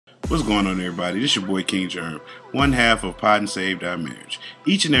What's going on, everybody? This your boy King Germ, one half of Pod and Saved Our Marriage.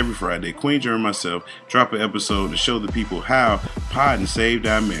 Each and every Friday, Queen Germ and myself drop an episode to show the people how Pod and Saved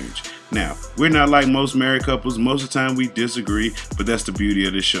Our Marriage. Now, we're not like most married couples. Most of the time we disagree, but that's the beauty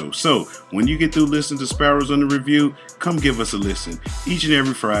of the show. So, when you get through listening to Sparrows on the Review, come give us a listen. Each and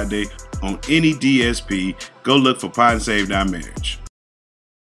every Friday on any DSP, go look for Pod and Saved Our Marriage.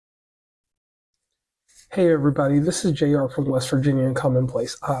 Hey everybody, this is JR from West Virginia and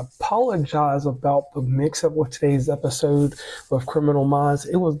Commonplace. I apologize about the mix-up with today's episode of Criminal Minds.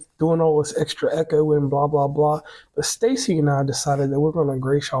 It was doing all this extra echo and blah, blah, blah. But Stacy and I decided that we're going to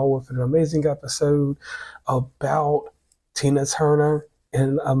grace y'all with an amazing episode about Tina Turner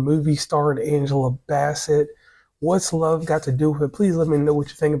and a movie starring Angela Bassett. What's love got to do with it? Please let me know what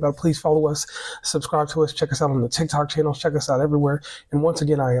you think about it. Please follow us, subscribe to us, check us out on the TikTok channel, check us out everywhere. And once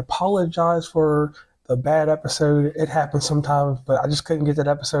again, I apologize for a bad episode. It happens sometimes, but I just couldn't get that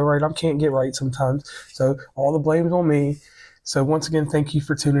episode right. I can't get right sometimes, so all the blame's on me. So once again, thank you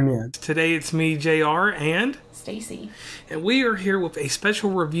for tuning in. Today it's me, JR, and Stacy, and we are here with a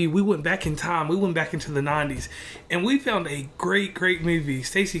special review. We went back in time. We went back into the 90s, and we found a great movie.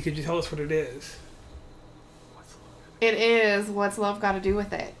 Stacy, could you tell us what it is? It is What's Love Got to Do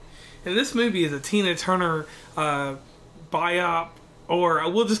with It? And this movie is a Tina Turner biop,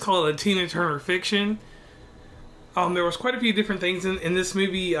 or we'll just call it a Tina Turner fiction. There was quite a few different things in this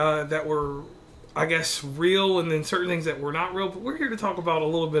movie that were, I guess, real, and then certain things that were not real. But we're here to talk about a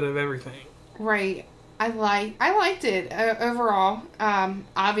little bit of everything. Right. I liked it overall.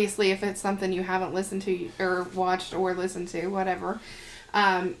 Obviously, if it's something you haven't listened to or watched or listened to, whatever,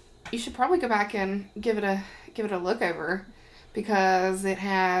 you should probably go back and give it a look over, because it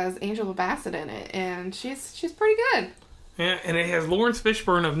has Angela Bassett in it, and she's pretty good. Yeah, and it has Lawrence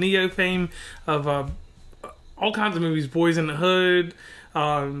Fishburne of Neo fame, of all kinds of movies, Boys in the Hood.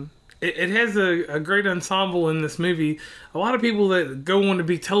 It has a great ensemble in this movie. A lot of people that go on to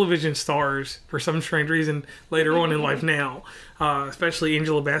be television stars for some strange reason later on in life now, especially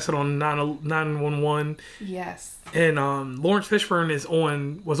Angela Bassett on 911. Yes. And Lawrence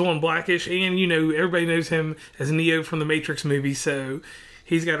Fishburne was on Blackish, and everybody knows him as Neo from the Matrix movie, so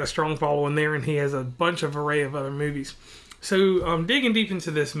he's got a strong following there, and he has a bunch of array of other movies. So, digging deep into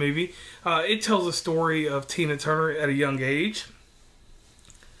this movie, it tells a story of Tina Turner at a young age.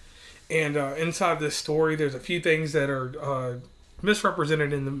 And inside this story, there's a few things that are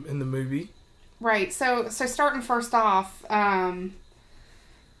misrepresented in the movie. Right. So starting first off,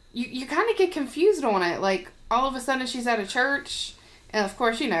 you kind of get confused on it. Like, all of a sudden she's at a church, and of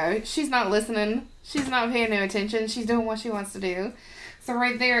course, she's not listening. She's not paying no attention. She's doing what she wants to do. So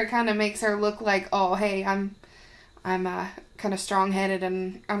right there, it kind of makes her look like, oh, hey, I'm kind of strong-headed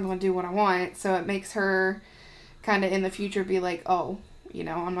and I'm going to do what I want. So it makes her kind of in the future be like, oh,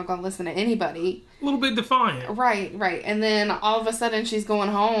 I'm not going to listen to anybody. A little bit defiant. Right. And then all of a sudden she's going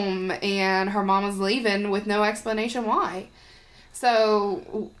home and her mama's leaving with no explanation why.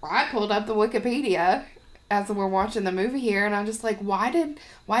 So I pulled up the Wikipedia as we're watching the movie here, and I'm just like, why did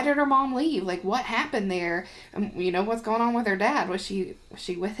her mom leave? Like, what happened there? And what's going on with her dad? Was she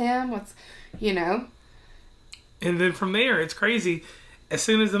with him? And then from there, it's crazy. As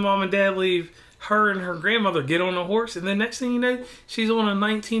soon as the mom and dad leave, her and her grandmother get on a horse, and the next thing you know, she's on a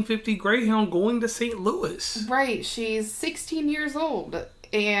 1950 Greyhound going to St. Louis. Right. She's 16 years old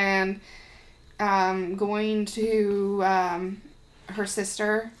and going to her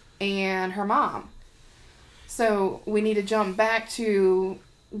sister and her mom. So we need to jump back to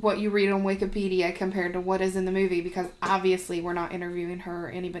what you read on Wikipedia compared to what is in the movie, because obviously we're not interviewing her or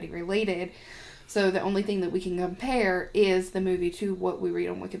anybody related. So the only thing that we can compare is the movie to what we read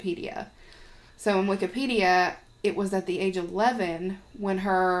on Wikipedia. So in Wikipedia, it was at the age of 11 when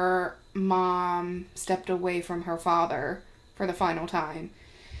her mom stepped away from her father for the final time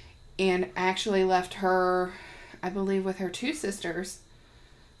and actually left her, I believe, with her two sisters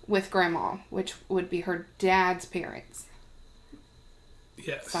with grandma, which would be her dad's parents.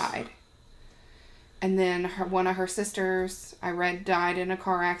 Yes. Side. And then one of her sisters, I read, died in a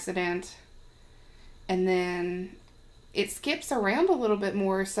car accident. And then it skips around a little bit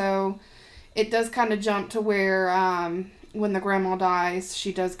more, so it does kind of jump to where when the grandma dies,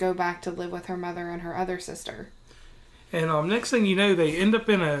 she does go back to live with her mother and her other sister. And next thing you know, they end up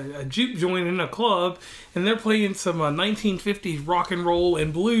in a juke joint in a club, and they're playing some 1950s rock and roll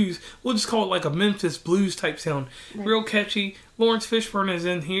and blues. We'll just call it like a Memphis blues type sound. Right. Real catchy. Lawrence Fishburne is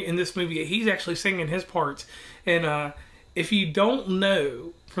in this movie. He's actually singing his parts. And if you don't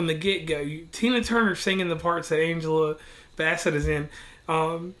know from the get-go, Tina Turner's singing the parts that Angela Bassett is in.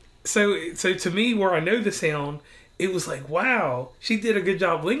 So to me, where I know the sound it was like, wow, she did a good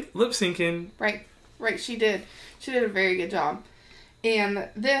job lip syncing. Right. She did. She did a very good job. And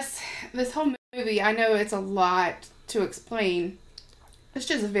this whole movie, I know it's a lot to explain. It's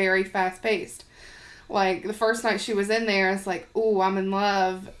just very fast paced. Like, the first night she was in there, it's like, ooh, I'm in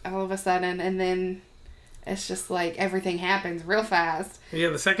love all of a sudden. And then it's just like everything happens real fast. Yeah,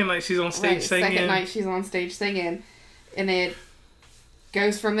 the second night she's on stage singing. Second night she's on stage singing. And it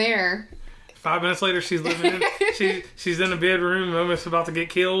goes from there. 5 minutes later, she's living in she's in a bedroom, almost about to get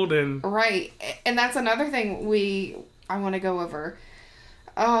killed, and right. And that's another thing I want to go over.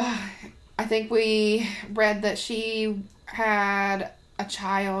 I think we read that she had a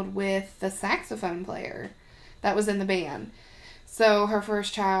child with the saxophone player that was in the band. So her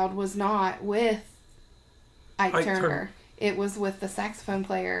first child was not with Ike Turner. It was with the saxophone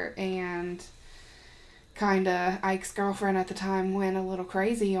player, and kinda Ike's girlfriend at the time went a little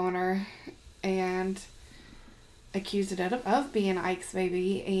crazy on her and accused it of being Ike's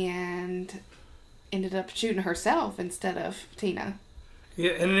baby, and ended up shooting herself instead of Tina.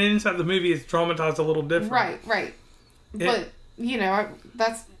 Yeah, and then inside the movie it's dramatized a little different. Right. But you know,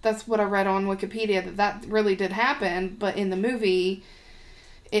 that's what I read on Wikipedia, that really did happen. But in the movie,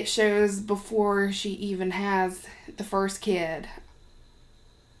 it shows before she even has the first kid,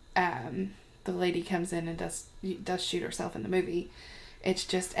 the lady comes in and does shoot herself in the movie. It's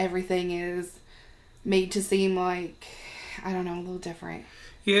just everything is made to seem like, I don't know, a little different.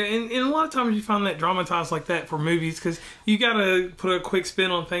 Yeah, and a lot of times you find that dramatized like that for movies because you gotta put a quick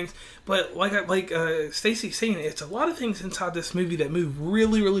spin on things. But like Stacy's saying, it's a lot of things inside this movie that move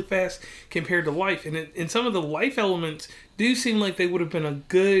really, really fast compared to life. And some of the life elements do seem like they would have been a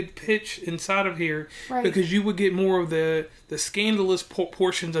good pitch inside of here, right? Because you would get more of the scandalous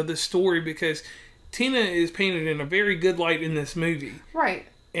portions of this story, because Tina is painted in a very good light in this movie. Right.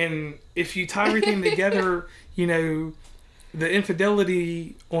 And if you tie everything together, you know, the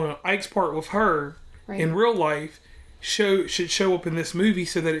infidelity on Ike's part with her in real life should show up in this movie,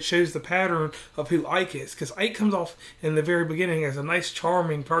 so that it shows the pattern of who Ike is. Because Ike comes off in the very beginning as a nice,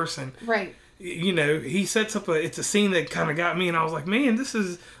 charming person. Right. You know, he sets up it's a scene that kind of got me, and I was like, man, this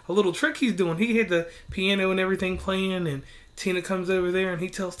is a little trick he's doing. He had the piano and everything playing, and Tina comes over there, and he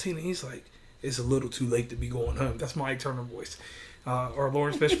tells Tina, he's like, it's a little too late to be going home. That's my Ike Turner voice. Or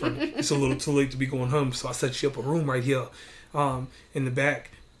Lawrence Fishburne. It's a little too late to be going home, so I set you up a room right here in the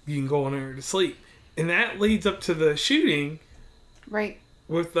back. You can go in there to sleep. And that leads up to the shooting. Right.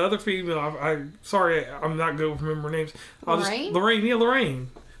 With the other female. Sorry, I'm not good with remembering names. Lorraine?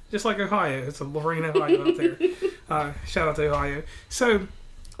 Lorraine. Just like Ohio. It's a Lorraine, Ohio out there. Shout out to Ohio. So,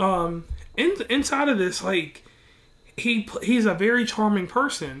 inside of this, like, he's a very charming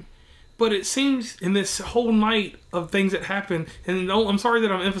person. But it seems in this whole night of things that happen, and I'm sorry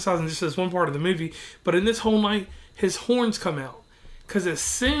that I'm emphasizing just this one part of the movie, but in this whole night, his horns come out. Because as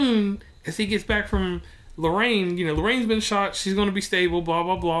soon as he gets back from Lorraine, you know, Lorraine's been shot, she's going to be stable, blah,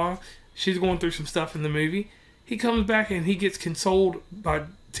 blah, blah. She's going through some stuff in the movie. He comes back and he gets consoled by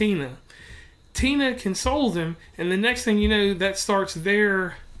Tina. Tina consoles him, and the next thing you know, that starts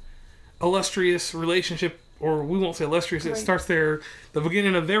their illustrious relationship. Or we won't say illustrious. Right. It starts the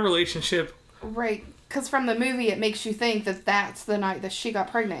beginning of their relationship. Right. Because from the movie, it makes you think that that's the night that she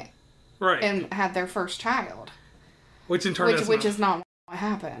got pregnant. Right. And had their first child. Which in turn is not what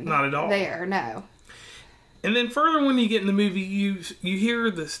happened. Not at all. There, no. And then further when you get in the movie, you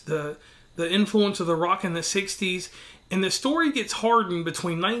hear the influence of the rock in the 60s. And the story gets hardened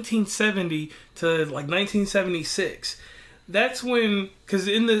between 1970 to like 1976. That's when, because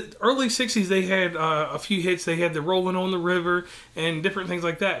in the early 60s they had a few hits. They had the Rolling on the River and different things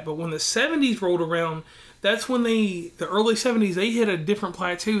like that. But when the 70s rolled around, that's when the early 70s, they hit a different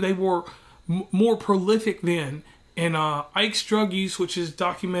plateau. They were more prolific then. And Ike's drug use, which is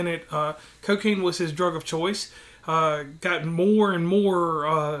documented, cocaine was his drug of choice, got more and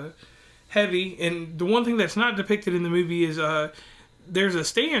more heavy. And the one thing that's not depicted in the movie is there's a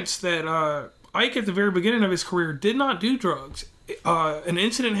stance that Ike, at the very beginning of his career, did not do drugs. An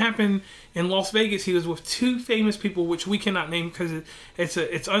incident happened in Las Vegas. He was with two famous people, which we cannot name because it's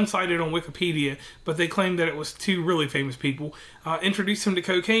uncited on Wikipedia, but they claim that it was two really famous people. Introduced him to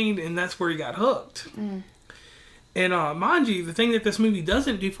cocaine, and that's where he got hooked. Mm. And mind you, the thing that this movie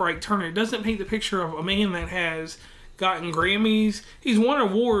doesn't do for Ike Turner, it doesn't paint the picture of a man that has gotten Grammys. He's won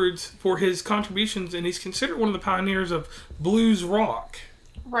awards for his contributions, and he's considered one of the pioneers of blues rock.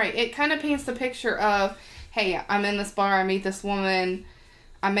 Right. It kind of paints the picture of, hey, I'm in this bar, I meet this woman,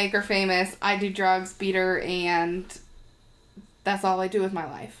 I make her famous, I do drugs, beat her, and that's all I do with my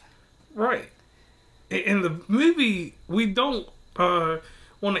life. Right. In the movie, we don't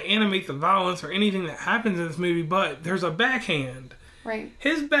want to animate the violence or anything that happens in this movie, but there's a backhand. Right.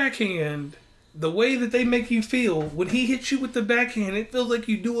 His backhand, the way that they make you feel, when he hits you with the backhand, it feels like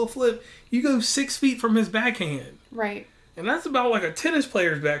you do a flip. You go 6 feet from his backhand. Right. And that's about like a tennis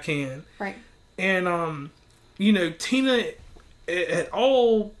player's backhand. Right. And, you know, Tina, at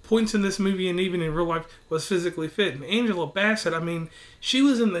all points in this movie and even in real life, was physically fit. And Angela Bassett, I mean, she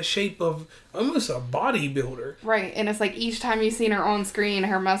was in the shape of almost a bodybuilder. Right. And it's like each time you've seen her on screen,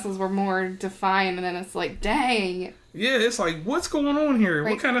 her muscles were more defined. And then it's like, dang. Yeah, it's like, what's going on here?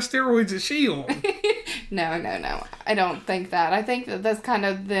 Right. What kind of steroids is she on? No. I don't think that. I think that that's kind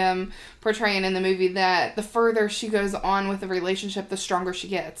of them portraying in the movie that the further she goes on with the relationship, the stronger she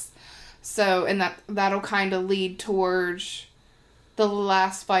gets. So, and that'll kind of lead towards the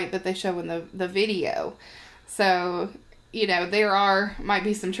last fight that they show in the video. So, you know, might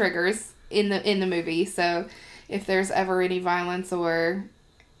be some triggers in the movie. So, if there's ever any violence or,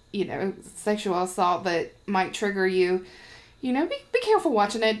 you know, sexual assault that might trigger you, you know, be careful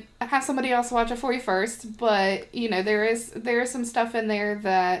watching it. Have somebody else watch it for you first. But, you know, there is some stuff in there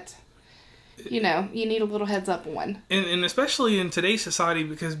that, you know, you need a little heads up on. And especially in today's society,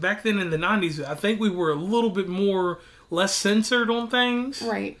 because back then in the 90s, I think we were a little bit less censored on things.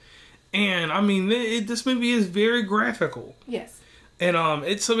 Right. And, I mean, this movie is very graphical. Yes. And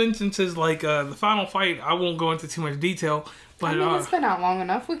it's some instances like the final fight, I won't go into too much detail. But, I mean, it's been out long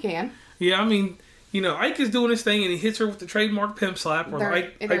enough, we can. Yeah, I mean, you know, Ike is doing his thing and he hits her with the trademark pimp slap. Or they're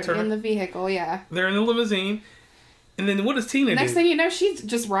Ike in the vehicle, yeah. They're in the limousine. And then what does Tina do? Next thing you know, she's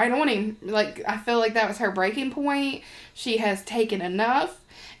just right on him. Like, I feel like that was her breaking point. She has taken enough.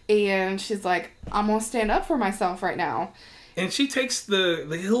 And she's like, I'm going to stand up for myself right now. And she takes the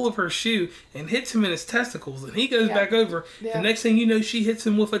heel of her shoe and hits him in his testicles. And he goes back over. Yeah. And next thing you know, she hits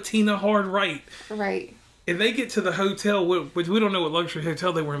him with a Tina hard right. Right. And they get to the hotel, which we don't know what luxury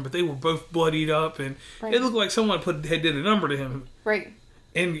hotel they were in, but they were both bloodied up. And it looked like someone did a number to him. Right.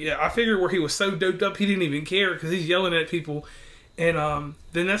 And yeah, I figured where he was so doped up, he didn't even care because he's yelling at people. And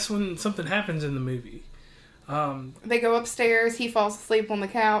then that's when something happens in the movie. They go upstairs. He falls asleep on the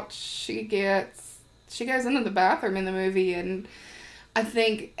couch. She goes into the bathroom in the movie, and I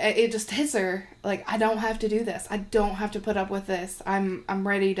think it just hits her like, I don't have to do this. I don't have to put up with this. I'm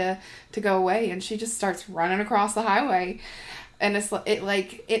ready to go away. And she just starts running across the highway, and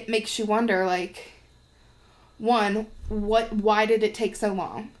it makes you wonder, like, one, why did it take so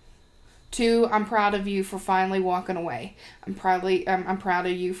long? Two, I'm proud of you for finally walking away. I'm proud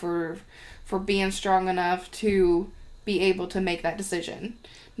of you for being strong enough to be able to make that decision.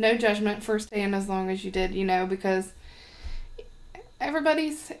 No judgment for staying as long as you did, you know, because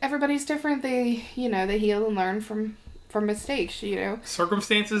everybody's different. They, you know, they heal and learn from mistakes, you know.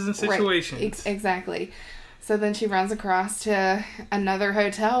 Circumstances and situations. Right. Exactly. So then she runs across to another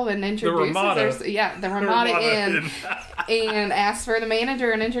hotel and introduces herself. Yeah, the Ramada Inn. And asks for the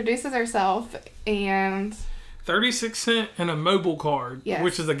manager and introduces herself. And 36 cents and a mobile card, yes.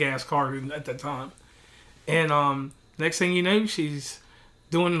 Which is a gas card at that time. And next thing you know, she's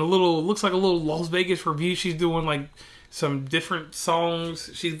doing looks like a little Las Vegas review. She's doing like some different songs.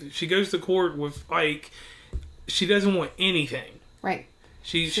 She goes to court with Ike. She doesn't want anything. Right.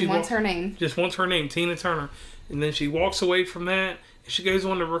 She wants her name. Just wants her name, Tina Turner. And then she walks away from that. And she goes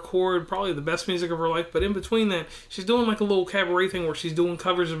on to record probably the best music of her life. But in between that, she's doing like a little cabaret thing where she's doing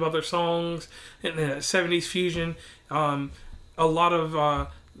covers of other songs and 70s fusion. A lot of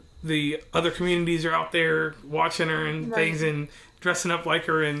the other communities are out there watching her and things and dressing up like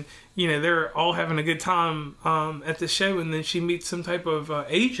her. And, you know, they're all having a good time at the show. And then she meets some type of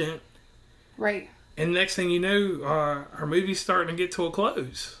agent. Right. And next thing you know, her movie's starting to get to a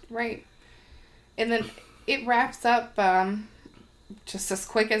close. Right. And then it wraps up just as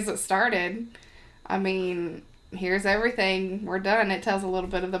quick as it started. I mean, here's everything. We're done. It tells a little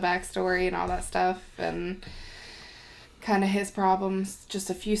bit of the backstory and all that stuff. And kind of his problems, just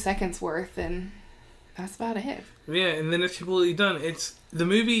a few seconds worth. And that's about it. Yeah, and then it's completely done. The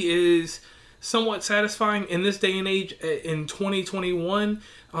movie is somewhat satisfying in this day and age. In 2021,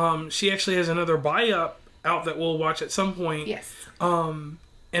 she actually has another buy-up out that we'll watch at some point. Yes. And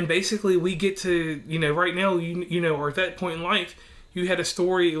basically we get to, you know, right now, you know, or at that point in life, you had a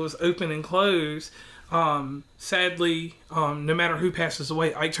story, it was open and closed. Sadly, no matter who passes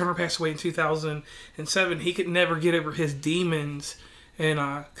away, Ike Turner passed away in 2007. He could never get over his demons,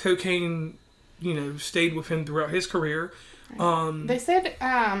 and cocaine, you know, stayed with him throughout his career. They said,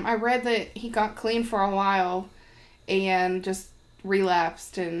 I read that he got clean for a while and just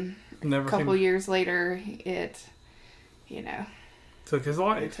relapsed, and a couple years later, it, you know, took his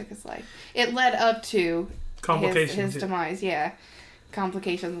life. It led up to complications, his demise, yeah.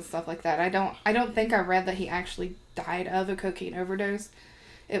 complications and stuff like that. I don't think I read that he actually died of a cocaine overdose.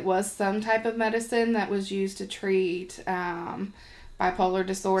 It was some type of medicine that was used to treat bipolar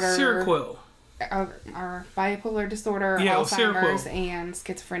disorder. Seroquel. Or bipolar disorder, Yeah, Alzheimer's, Seroquel. and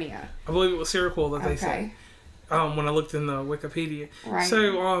schizophrenia. I believe it was Seroquel that they Okay. said when I looked in the Wikipedia. Right.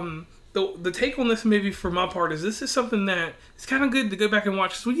 So the take on this movie for my part is this is something that it's kind of good to go back and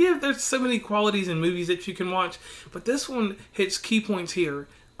watch. So yeah, there's so many qualities in movies that you can watch, but this one hits key points here.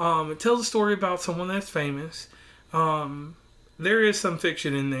 It tells a story about someone that's famous. There is some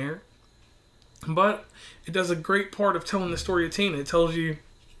fiction in there, but it does a great part of telling the story of Tina. It tells you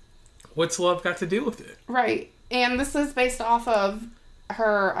what's love got to do with it. Right. And this is based off of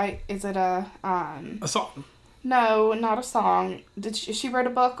her, is it a song? No, not a song. Did she wrote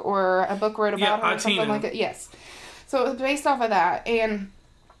a book, or a book wrote about her or something like that? Yes. So it was based off of that. And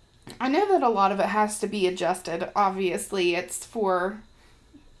I know that a lot of it has to be adjusted. Obviously, it's for,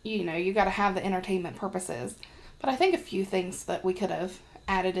 you got to have the entertainment purposes. But I think a few things that we could have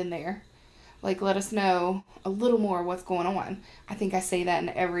added in there, like let us know a little more what's going on. I think I say that in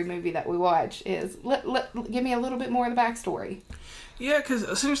every movie that we watch is, give me a little bit more of the backstory. Yeah, because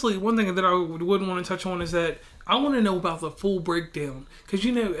essentially one thing that I would want to touch on is that I want to know about the full breakdown. Because,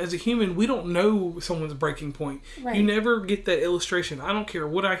 as a human, we don't know someone's breaking point. Right. You never get that illustration. I don't care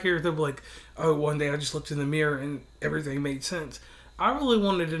what I hear. They'll be like, oh, one day I just looked in the mirror and everything made sense. I really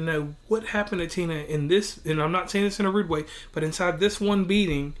wanted to know what happened to Tina in this, and I'm not saying this in a rude way, but inside this one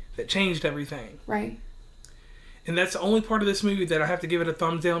beating that changed everything. Right. And that's the only part of this movie that I have to give it a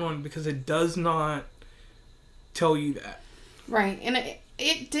thumbs down on, because it does not tell you that. Right. And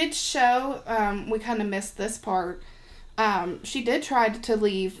it did show, we kind of missed this part. She did try to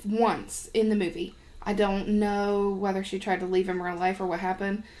leave once in the movie. I don't know whether she tried to leave in real life or what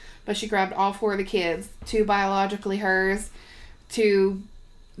happened, but she grabbed all 4 of the kids, 2 biologically hers, 2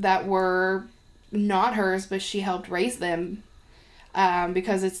 that were not hers, but she helped raise them.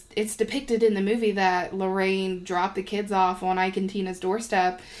 Because it's depicted in the movie that Lorraine dropped the kids off on Ike and Tina's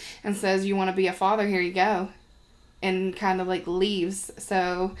doorstep and says, "You want to be a father? Here you go." And kind of like leaves.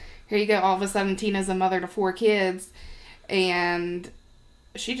 So here you go. All of a sudden, Tina's a mother to 4 kids, and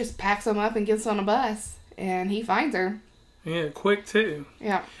she just packs them up and gets on a bus, and he finds her. Yeah, quick too.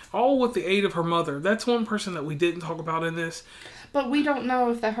 Yeah. All with the aid of her mother. That's one person that we didn't talk about in this. But we don't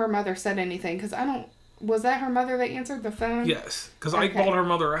know if her mother said anything, because was that her mother that answered the phone? Yes, because Ike bought her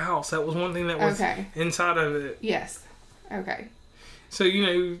mother a house. That was one thing that was inside of it. Yes. Okay. So,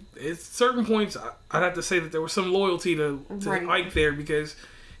 at certain points, I'd have to say that there was some loyalty to Ike there, because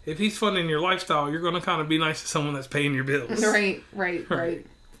if he's funding your lifestyle, you're going to kind of be nice to someone that's paying your bills. Right.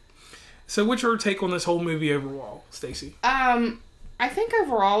 So what's your take on this whole movie overall, Stacey? I think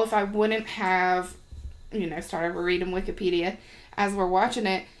overall, if I wouldn't have, started reading Wikipedia as we're watching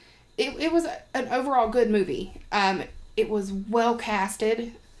it, it was an overall good movie. It was well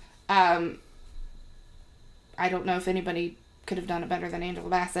casted. I don't know if anybody could have done it better than Angela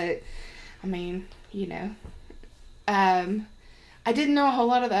Bassett. I mean, I didn't know a whole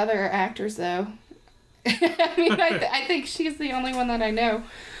lot of the other actors, though. I think she's the only one that I know.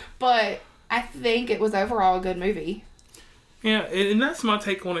 But I think it was overall a good movie. Yeah, and that's my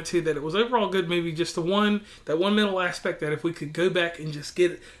take on it, too, that it was overall a good movie. Just that one mental aspect that if we could go back and just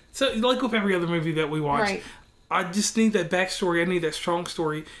get it. So, like with every other movie that we watch, right. I just need that backstory. I need that strong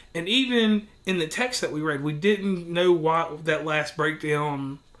story. And even in the text that we read, we didn't know why that last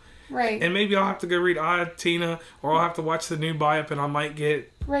breakdown. Right. And maybe I'll have to go read I, Tina, or I'll have to watch the new Biopic, and I might get...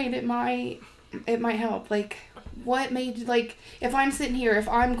 Right, it might help. Like, what made, if I'm sitting here, if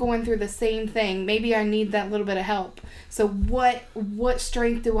I'm going through the same thing, maybe I need that little bit of help. So what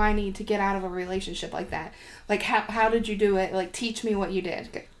strength do I need to get out of a relationship like that? Like, how did you do it? Like, teach me what you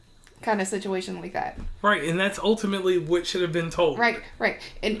did. Kind of situation like that. Right, and that's ultimately what should have been told. Right.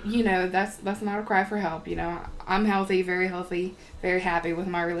 And, that's not a cry for help. I'm healthy, very happy with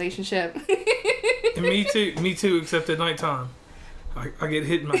my relationship. And me too, except at nighttime. I get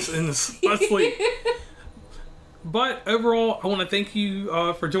hit in my sleep. But overall, I want to thank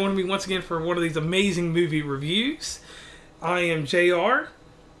you for joining me once again for one of these amazing movie reviews. I am JR.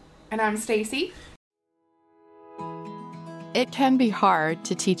 And I'm Stacey. It can be hard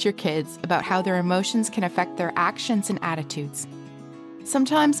to teach your kids about how their emotions can affect their actions and attitudes.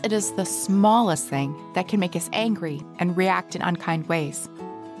 Sometimes it is the smallest thing that can make us angry and react in unkind ways.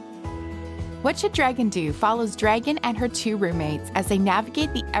 What Should Dragon Do follows Dragon and her 2 roommates as they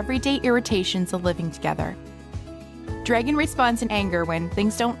navigate the everyday irritations of living together. Dragon responds in anger when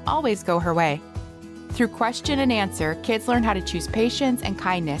things don't always go her way. Through question and answer, kids learn how to choose patience and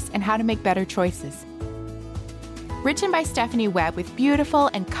kindness and how to make better choices. Written by Stephanie Webb with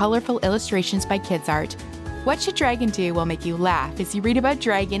beautiful and colorful illustrations by Kids Art, What Should Dragon Do will make you laugh as you read about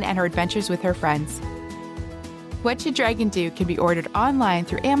Dragon and her adventures with her friends. What Should Dragon Do can be ordered online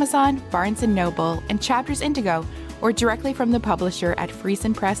through Amazon, Barnes & Noble, and Chapters Indigo, or directly from the publisher at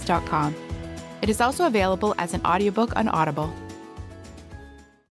friesenpress.com. It is also available as an audiobook on Audible.